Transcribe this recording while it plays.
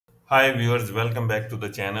Hi viewers, welcome back to the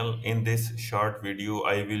channel. In this short video,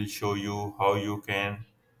 I will show you how you can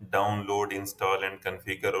download, install and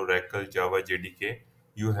configure Oracle Java JDK.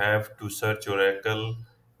 You have to search Oracle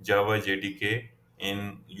Java JDK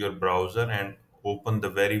in your browser and open the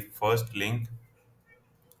very first link,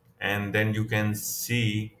 and then you can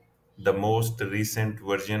see the most recent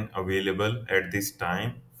version available at this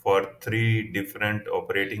time for three different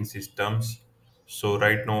operating systems. So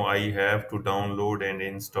right now I have to download and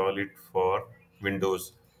install it for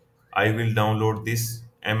Windows. I will download this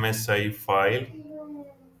MSI file.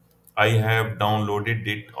 I have downloaded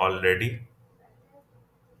it already,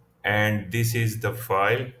 and this is the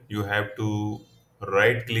file. You have to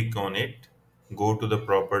right click on it, go to the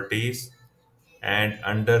properties, and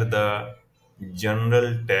under the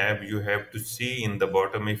general tab you have to see in the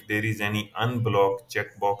bottom if there is any unblock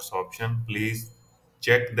checkbox option. Please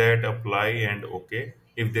check that, apply and OK.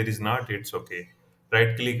 If there is not, it's OK.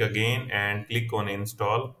 Right click again and click on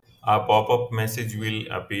install. A pop-up message will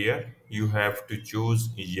appear. You have to choose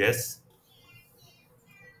yes.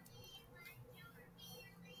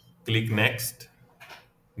 Click next.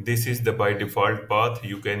 This is the by default path.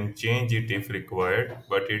 You can change it if required,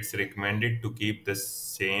 but it's recommended to keep the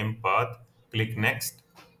same path. Click next.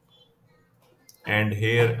 And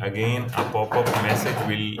here again a pop-up message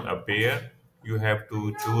will appear. You have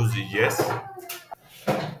to choose yes,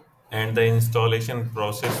 and the installation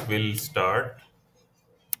process will start.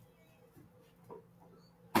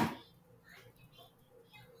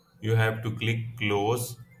 You have to click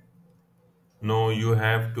close. No, you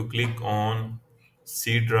have to click on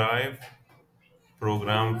C drive,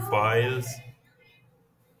 program files,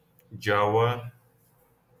 Java,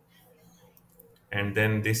 and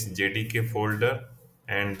then this JDK folder,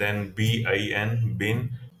 and then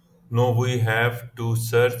bin. No, we have to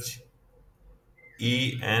search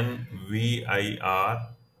envir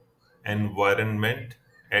environment,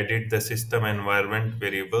 edit the system environment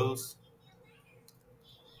variables.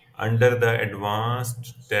 Under the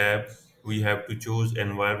advanced tab, we have to choose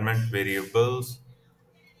environment variables.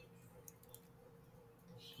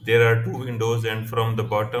 There are two windows, and from the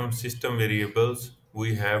bottom system variables,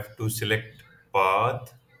 we have to select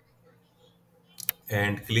path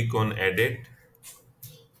and click on edit.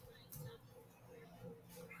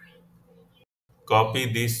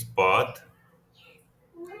 Copy this path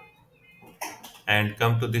and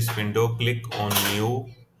come to this window, click on new,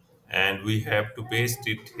 and we have to paste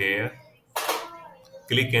it here.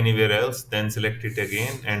 Click anywhere else, then select it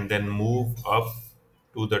again and then move up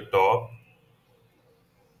to the top.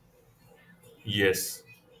 Yes.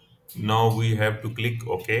 Now we have to click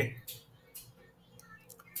OK.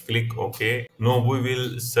 Click OK. Now we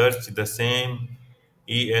will search the same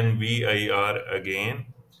envir again.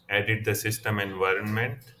 Edit the system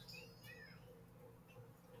environment.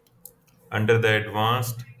 Under the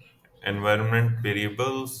advanced environment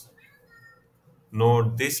variables,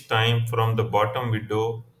 note this time from the bottom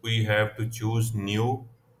window we have to choose new,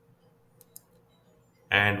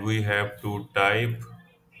 and we have to type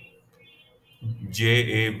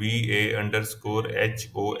JAVA underscore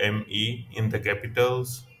HOME in the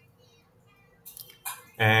capitals,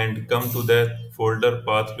 and come to the folder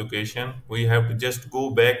path location. We have to just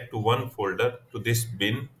go back to one folder, to this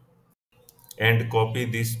bin, and copy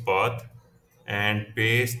this path and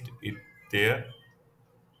paste it there.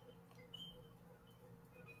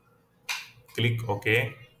 Click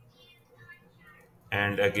OK,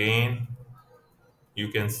 and again you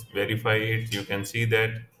can verify it. You can see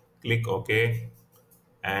that. Click OK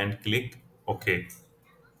and click OK.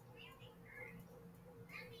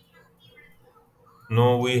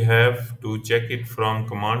 Now we have to check it from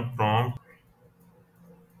command prompt.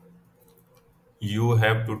 You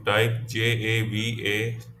have to type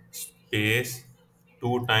JAVA space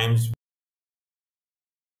 2 times.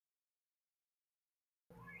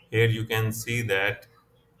 Here you can see that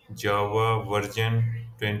Java version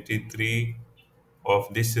 23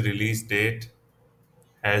 of this release date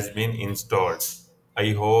has been installed.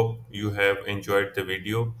 I hope you have enjoyed the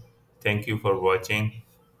video. Thank you for watching.